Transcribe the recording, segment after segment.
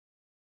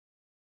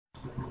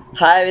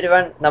Hi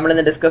everyone, നമ്മൾ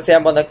ഇന്ന് discuss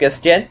ചെയ്യാൻ പോകുന്ന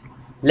question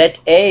let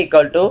A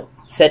equal to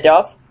set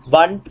of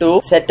 1, 2,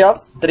 set of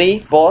 3,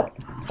 4,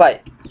 5.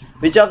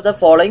 Which of the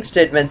following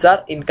statements are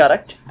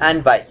incorrect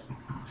and why?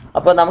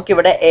 അപ്പോൾ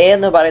നമുക്കിവിടെ A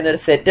എന്ന് പറയുന്ന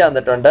ഒരു സെറ്റ്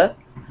തന്നിട്ടുണ്ട്.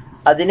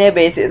 അതിനെ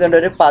ബേസ് ചെയ്തുകൊണ്ട്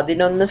ഒരു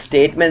 11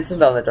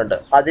 സ്റ്റേറ്റ്മെന്റ്സും തന്നിട്ടുണ്ട്.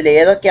 അതിൽ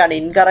ഏതൊക്കെയാണ്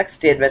ഇൻകറക്റ്റ്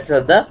സ്റ്റേറ്റ്മെന്റ്സ്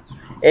എന്ന്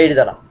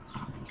എഴുതണം.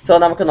 സോ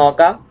നമുക്ക്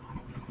നോക്കാം.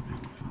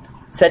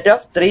 Set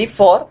of 3,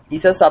 4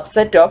 is a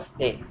subset of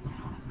A.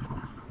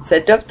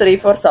 Set of 3,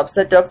 4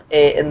 subset of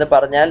A എന്ന്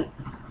പറഞ്ഞാൽ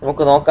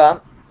നമുക്ക് നോക്കാം.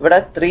 ഇവിടെ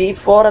 3,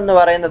 4 എന്ന്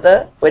പറയുന്നത്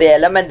ഒരു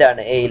എലമെന്റ്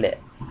ആണ് എയിലെ.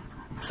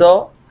 So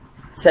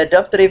set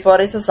of 3, 4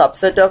 is a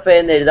subset of A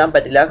എന്ന് എഴുതാൻ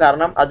പറ്റില്ല,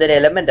 കാരണം അതൊരു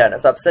എലമെന്റ് ആണ്,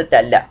 സബ്സെറ്റ്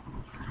അല്ല.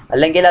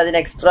 അല്ലെങ്കിൽ അതിന്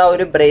എക്സ്ട്രാ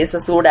ഒരു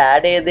ബ്രേസസ് കൂടെ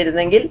ആഡ്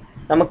ചെയ്തിരുന്നെങ്കിൽ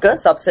നമുക്ക്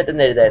സബ്സെറ്റ്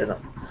എന്ന് എഴുതായിരുന്നു.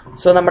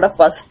 സോ നമ്മുടെ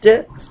ഫസ്റ്റ്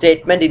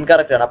സ്റ്റേറ്റ്മെന്റ്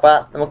ഇൻകറക്റ്റ് ആണ്. അപ്പൊ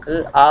നമുക്ക്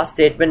ആ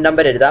സ്റ്റേറ്റ്മെന്റ്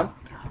നമ്പർ എഴുതാം.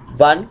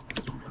 1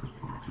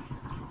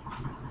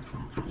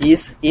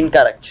 is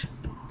incorrect.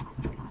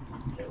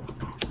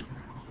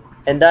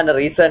 എന്താണ്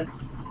reason?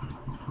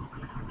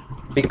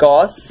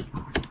 Because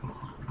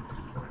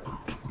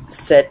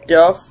set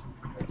of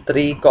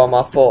 3,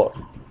 4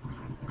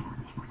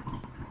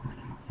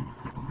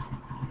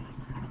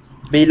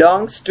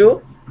 belongs to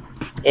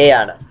A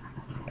ആണ്,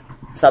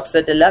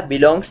 സബ്സെറ്റ് അല്ല,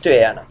 ബിലോങ്സ് ടു എ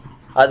ആണ്.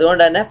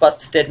 അതുകൊണ്ട് തന്നെ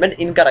ഫസ്റ്റ് സ്റ്റേറ്റ്മെന്റ്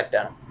ഇൻകറക്റ്റ്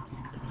ആണ്.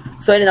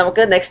 സോ ഇനി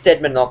നമുക്ക് നെക്സ്റ്റ്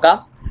സ്റ്റേറ്റ്മെന്റ് നോക്കാം.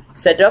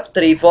 Set of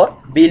 3, 4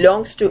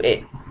 belongs to A.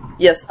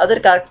 Yes,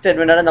 അതൊരു കറക്റ്റ്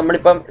സ്റ്റേറ്റ്മെന്റ് ആണ്.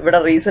 നമ്മളിപ്പം ഇവിടെ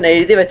റീസൺ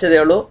എഴുതി വെച്ചതേ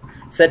ഉള്ളൂ,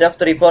 set of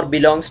 3, 4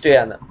 belongs to A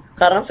ആണ്.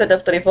 കാരണം സെറ്റ്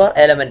ഓഫ് 3, 4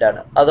 എലമെന്റ് ആണ്,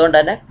 അതുകൊണ്ട്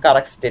തന്നെ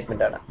കറക്റ്റ്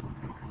സ്റ്റേറ്റ്മെന്റ് ആണ്.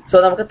 സോ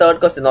നമുക്ക് തേർഡ്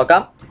ക്വസ്റ്റ്യൻ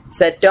നോക്കാം.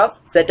 Set of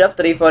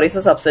 3, 4 is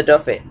A subset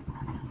of A.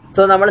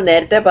 So നമ്മൾ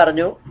നേരത്തെ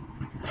പറഞ്ഞു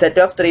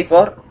set of 3,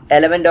 4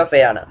 element of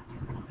A ആണ്.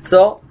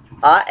 സോ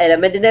ആ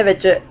എലമെന്റിനെ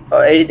വെച്ച്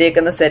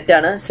എഴുതിയേക്കുന്ന സെറ്റ്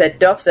ആണ്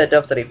സെറ്റ് ഓഫ്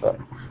 3, 4.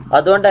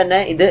 അതുകൊണ്ട് തന്നെ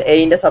ഇത്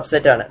എന്റെ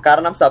സബ്സെറ്റ് ആണ്.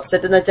 കാരണം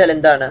സബ്സെറ്റ് എന്ന് വെച്ചാൽ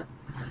എന്താണ്?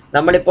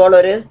 നമ്മളിപ്പോൾ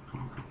ഒരു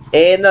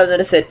എ എന്ന്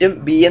പറഞ്ഞൊരു സെറ്റും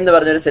ബി എന്ന്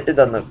പറഞ്ഞൊരു സെറ്റും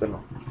തന്നിരിക്കുന്നു.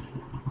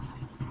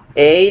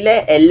 എയിലെ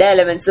എല്ലാ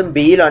എലമെന്റ്സും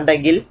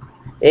ബിയിലുണ്ടെങ്കിൽ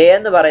എ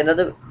എന്ന്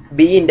പറയുന്നത്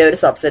ബിന്റെ ഒരു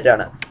സബ്സെറ്റ്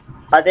ആണ്.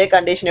 അതേ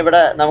കണ്ടീഷൻ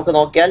ഇവിടെ നമുക്ക്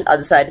നോക്കിയാൽ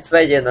അത്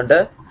സാറ്റിസ്ഫൈ ചെയ്യുന്നുണ്ട്.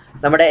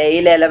 നമ്മുടെ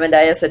എയിലെ എലമെന്റ്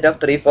ആയ സെറ്റ് ഓഫ്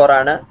 3, 4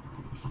 ആണ്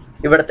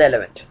ഇവിടുത്തെ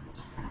എലമെന്റ്.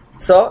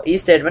 സോ ഈ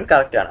സ്റ്റേറ്റ്മെന്റ്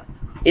കറക്റ്റ് ആണ്.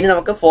 ഇനി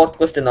നമുക്ക് ഫോർത്ത്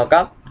ക്വസ്റ്റ്യൻ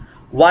നോക്കാം.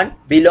 1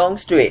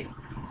 ബിലോങ്സ് ടു എ.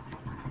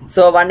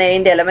 സോ 1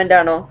 എന്റെ എലമെന്റ്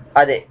ആണോ?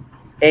 അതെ,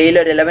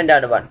 എയിലൊരു എലമെന്റ്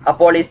ആണ് 1.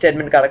 അപ്പോൾ ഈ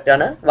സ്റ്റേറ്റ്മെന്റ് കറക്റ്റ്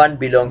ആണ്. 1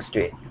 belongs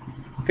to A.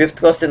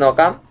 Fifth question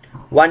നോക്കാം.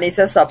 1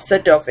 is A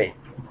subset of A.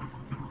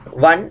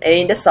 1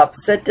 എന്റെ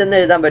സബ്സെറ്റ് എന്ന്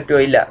എഴുതാൻ പറ്റുമോ?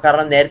 ഇല്ല,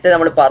 കാരണം നേരത്തെ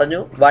നമ്മൾ പറഞ്ഞു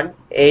 1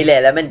 എയിലെ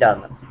എലമെന്റ്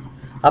ആണ്.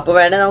 അപ്പോൾ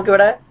വേണേ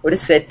നമുക്കിവിടെ ഒരു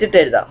സെറ്റ് ഇട്ട്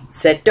എഴുതാം.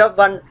 Set of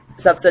 1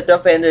 subset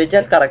of A എന്ന്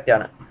ചോദിച്ചാൽ കറക്റ്റ്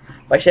ആണ്.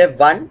 പക്ഷെ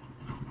 1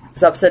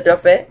 സബ്സെറ്റ്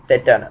ഓഫ് എ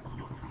തെറ്റാണ്.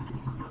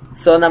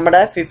 സോ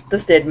നമ്മുടെ ഫിഫ്ത്ത്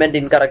സ്റ്റേറ്റ്മെന്റ്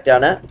ഇൻകറക്റ്റ്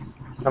ആണ്.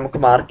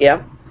 നമുക്ക് മാർക്ക് ചെയ്യാം.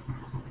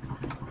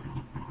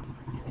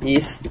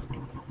 Is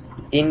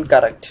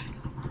incorrect.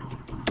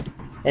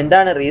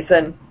 എന്താണ്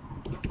reason?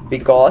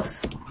 Because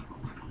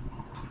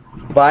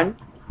 1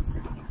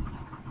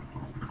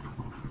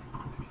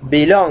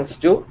 belongs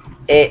to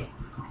A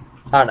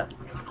ആണ്.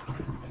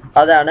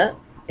 അതാണ്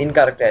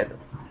ഇൻകറക്റ്റ് ആയത്.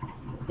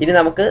 ഇനി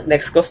നമുക്ക്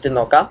നെക്സ്റ്റ് ക്വസ്റ്റ്യൻ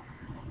നോക്കാം.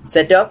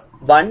 Set of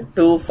 1,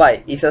 2, 5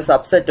 is A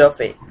subset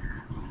of A.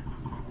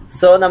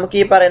 So നമുക്ക്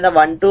ഈ പറയുന്ന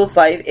 1, 2,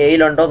 5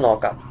 എയിലുണ്ടോ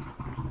നോക്കാം.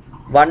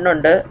 1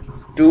 ഉണ്ട്,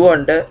 2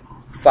 ഉണ്ട്,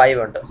 5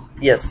 ഉണ്ട്.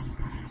 യെസ്,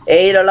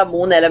 എയിലുള്ള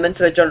 3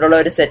 എലമെന്റ്സ് വെച്ചുകൊണ്ടുള്ള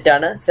ഒരു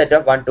സെറ്റാണ് സെറ്റ്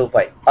ഓഫ് 1, 2,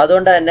 5.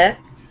 അതുകൊണ്ട് തന്നെ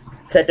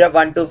set of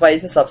 1, 2, 5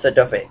 is A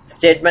subset of A.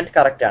 Statement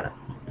correct ആണ്.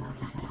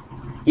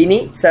 ഇനി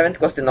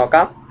സെവൻത് ക്വസ്റ്റ്യൻ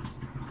നോക്കാം.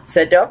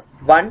 Set of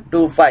 1, 2,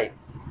 5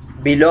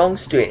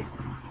 belongs to A.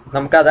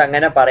 നമുക്കത്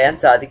അങ്ങനെ പറയാൻ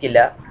സാധിക്കില്ല,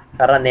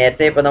 കാരണം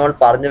നേരത്തെ ഇപ്പൊ നമ്മൾ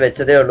പറഞ്ഞു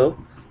വെച്ചതേ ഉള്ളൂ.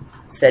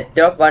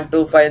 സെറ്റ് ഓഫ് 1,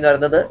 2, 5 എന്ന്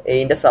പറയുന്നത്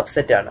എന്റെ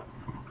സബ്സെറ്റ് ആണ്.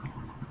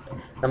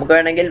 നമുക്ക്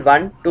വേണമെങ്കിൽ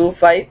 1, 2,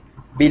 5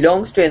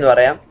 ബിലോങ്സ് ടു എന്ന്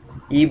പറയാം.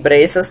 ഈ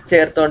ബ്രേസസ്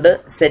ചേർത്തുകൊണ്ട്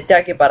സെറ്റ്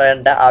ആക്കി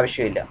പറയേണ്ട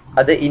ആവശ്യമില്ല,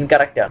 അത്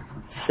ഇൻകറക്റ്റ് ആണ്.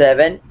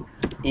 7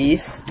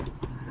 ഈസ്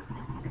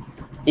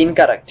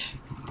ഇൻകറക്റ്റ്.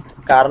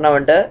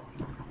 കാരണമുണ്ട്.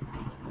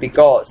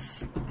 ബിക്കോസ്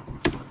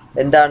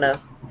എന്താണ്?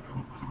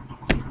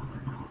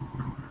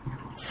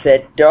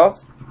 Set of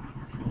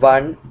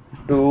 1,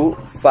 2,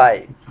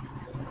 5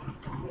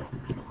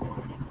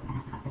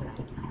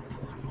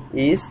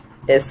 is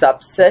A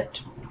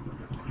subset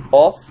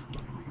of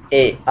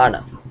A ആണ്.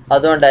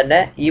 അതുകൊണ്ട് തന്നെ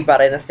ഈ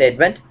പറയുന്ന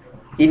സ്റ്റേറ്റ്മെന്റ്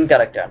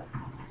ഇൻകറക്റ്റ് ആണ്.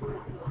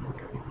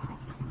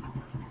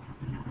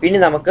 ഇനി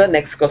നമുക്ക്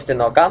നെക്സ്റ്റ് ക്വസ്റ്റ്യൻ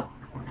നോക്കാം.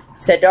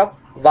 Set of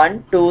 1,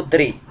 2,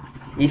 3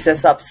 is A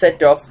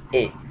subset of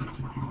A.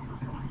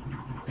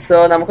 So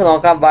നമുക്ക്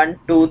നോക്കാം 1,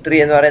 2, 3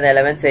 എന്ന് പറയുന്ന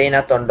എലമെന്റ്സ്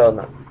എയിനകത്തുണ്ടോ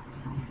എന്ന്.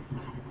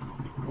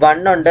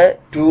 1 ഉണ്ട്,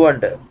 2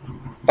 ഉണ്ട്.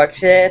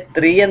 പക്ഷേ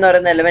 3 എന്ന്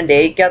പറയുന്ന എലമെന്റ്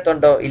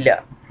എയ്ക്കകത്തുണ്ടോ? ഇല്ല.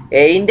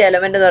 എന്റെ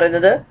എലമെന്റ് എന്ന്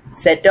പറയുന്നത്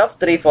സെറ്റ് ഓഫ്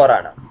 3, 4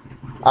 ആണ്.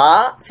 ആ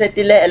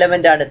സെറ്റിലെ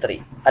എലമെന്റ് ആണ് 3,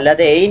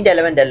 അല്ലാതെ എന്റെ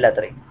എലമെന്റ് അല്ല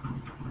 3.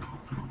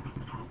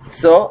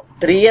 സോ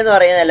 3 എന്ന്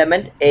പറയുന്ന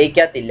എലമെന്റ്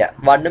എയ്ക്കകത്തില്ല.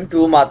 1ഉം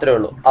 2 മാത്രമേ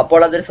ഉള്ളൂ. അപ്പോൾ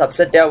അതൊരു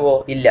സബ്സെറ്റ് ആവോ?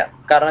 ഇല്ല,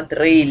 കാരണം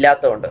 3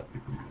 ഇല്ലാത്തതുകൊണ്ട്.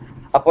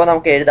 അപ്പോൾ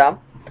നമുക്ക് എഴുതാം.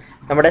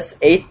 നമ്മുടെ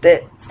 8th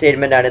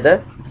സ്റ്റേറ്റ്മെന്റ് ആണിത്.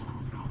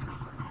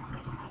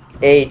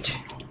 8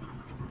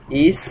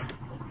 is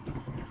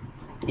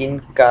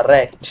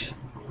incorrect.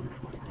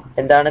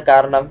 എന്താണ്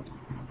കാരണം?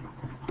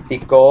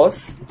 Because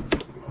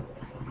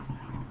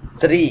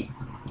 3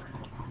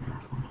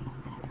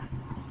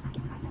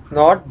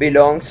 not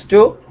belongs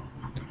to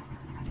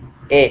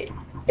A.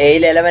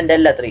 എയിൽ എലമെന്റ്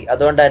അല്ല 3.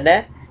 അതുകൊണ്ട് തന്നെ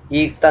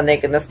ഈ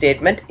തന്നേക്കുന്ന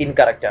സ്റ്റേറ്റ്മെന്റ്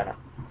ഇൻകറക്റ്റ് ആണ്.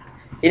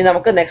 ഇനി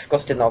നമുക്ക് നെക്സ്റ്റ്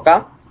ക്വസ്റ്റ്യൻ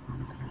നോക്കാം.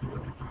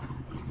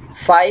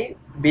 5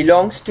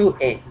 belongs to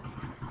A.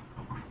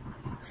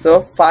 So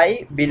 5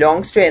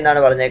 belongs to A എന്നാണ്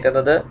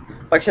പറഞ്ഞേക്കുന്നത്.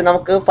 പക്ഷെ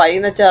നമുക്ക് 5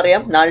 എന്ന് വെച്ചാൽ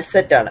അറിയാം നൾ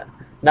സെറ്റ് ആണ്.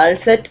 നൾ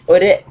സെറ്റ്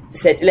ഒരു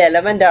സെറ്റിലെ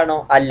എലമെന്റ് ആണോ?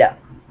 അല്ല.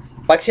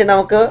 പക്ഷെ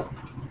നമുക്ക്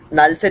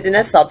നൾ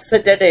സെറ്റിനെ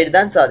സബ്സെറ്റ് ആയിട്ട്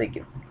എഴുതാൻ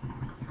സാധിക്കും.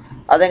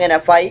 അതെങ്ങനെ?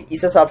 5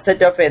 is a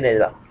subset of A എന്ന്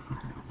എഴുതാം.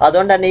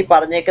 അതുകൊണ്ട് തന്നെ ഈ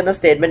പറഞ്ഞേക്കുന്ന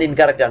സ്റ്റേറ്റ്മെന്റ്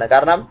ഇൻകറക്റ്റ് ആണ്.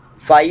 കാരണം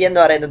 5 എന്ന്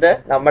പറയുന്നത്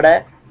നമ്മുടെ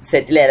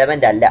സെറ്റിലെ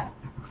എലമെന്റ് അല്ല.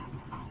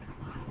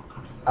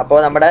 അപ്പോൾ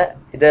നമ്മുടെ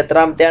ഇത്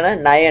എത്രാമത്തെയാണ്?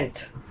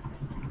 9th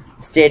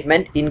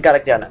സ്റ്റേറ്റ്മെന്റ്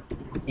ഇൻകറക്റ്റ് ആണ്.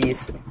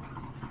 Is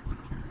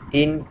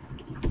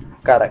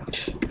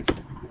incorrect.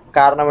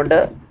 കാരണമുണ്ട്.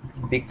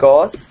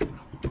 Because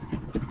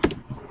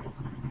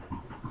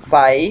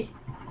 5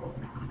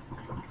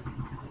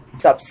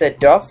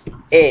 subset of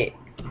A.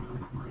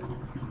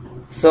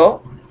 So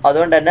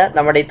അതുകൊണ്ട് തന്നെ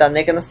നമ്മുടെ ഈ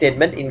തന്നേക്കുന്ന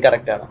സ്റ്റേറ്റ്മെന്റ്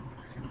ഇൻകറക്റ്റ് ആണ്.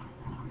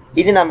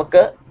 ഇനി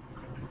നമുക്ക്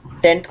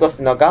 10th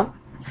ക്വസ്റ്റ്യൻ നോക്കാം.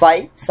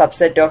 5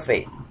 സബ്സെറ്റ് ഓഫ് A.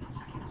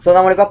 സോ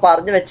നമ്മളിപ്പോൾ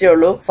പറഞ്ഞു വെച്ചേ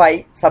ഉള്ളൂ 5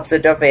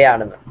 സബ്സെറ്റ് ഓഫ് A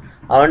ആണെന്ന്.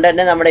 അതുകൊണ്ട്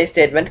തന്നെ നമ്മുടെ ഈ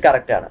സ്റ്റേറ്റ്മെന്റ്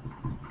കറക്റ്റ് ആണ്.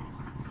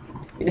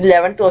 ഇനി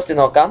 11th ക്വസ്റ്റ്യൻ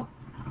നോക്കാം.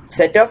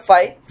 Set of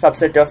 5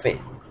 subset of A.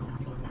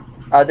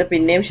 അത്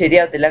പിന്നെയും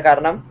ശരിയാവത്തില്ല.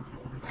 കാരണം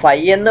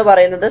 5 എന്ന്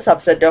പറയുന്നത്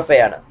സബ്സെറ്റ് ഓഫ് A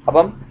ആണ്.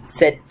 അപ്പം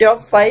സെറ്റ്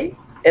ഓഫ് 5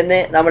 എന്ന്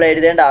നമ്മൾ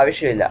എഴുതേണ്ട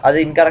ആവശ്യമില്ല. അത്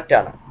ഇൻകറക്റ്റ്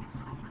ആണ്.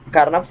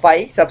 കാരണം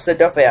 5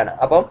 സബ്സെറ്റ് ഓഫ് A ആണ്.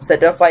 അപ്പം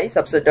set of 5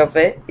 subset of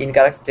A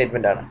incorrect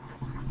statement ആണ്.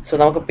 സോ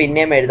നമുക്ക്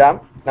പിന്നെയും എഴുതാം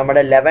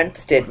നമ്മുടെ 11th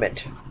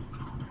statement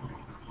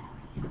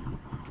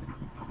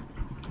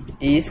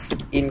is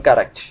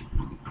incorrect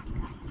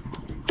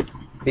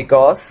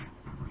because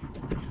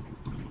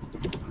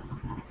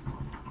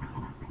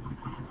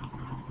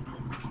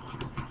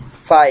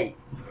 5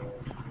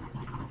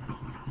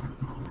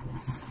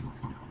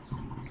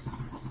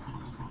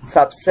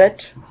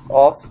 subset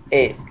of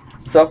A.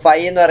 So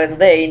 5 എന്ന്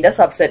പറയുന്നത് എന്റെ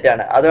സബ്സെറ്റ്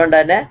ആണ്. അതുകൊണ്ട്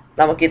തന്നെ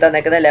നമുക്ക് ഈ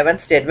തന്നേക്കുന്ന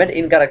 11th സ്റ്റേറ്റ്മെന്റ്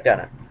ഇൻകറക്റ്റ്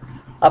ആണ്.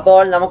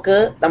 അപ്പോൾ നമുക്ക്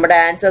നമ്മുടെ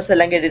ആൻസേഴ്സ്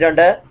എല്ലാം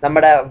കിട്ടിയിട്ടുണ്ട്.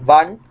 നമ്മുടെ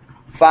 1,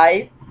 5,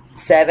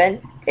 7,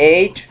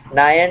 8,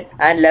 9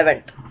 and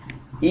 11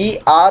 ഈ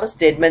 6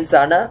 സ്റ്റേറ്റ്മെന്റ്സ്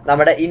ആണ്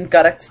നമ്മുടെ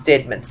ഇൻകറക്റ്റ്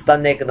സ്റ്റേറ്റ്മെന്റ്സ്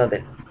തന്നേക്കുന്നത്.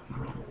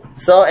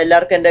 സോ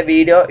എല്ലാവർക്കും എൻ്റെ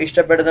വീഡിയോ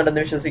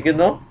ഇഷ്ടപ്പെടുന്നുണ്ടെന്ന്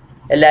വിശ്വസിക്കുന്നു.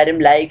 എല്ലാവരും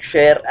like,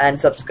 share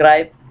and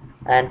subscribe.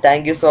 And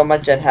thank you so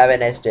much and have A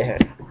nice day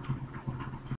head.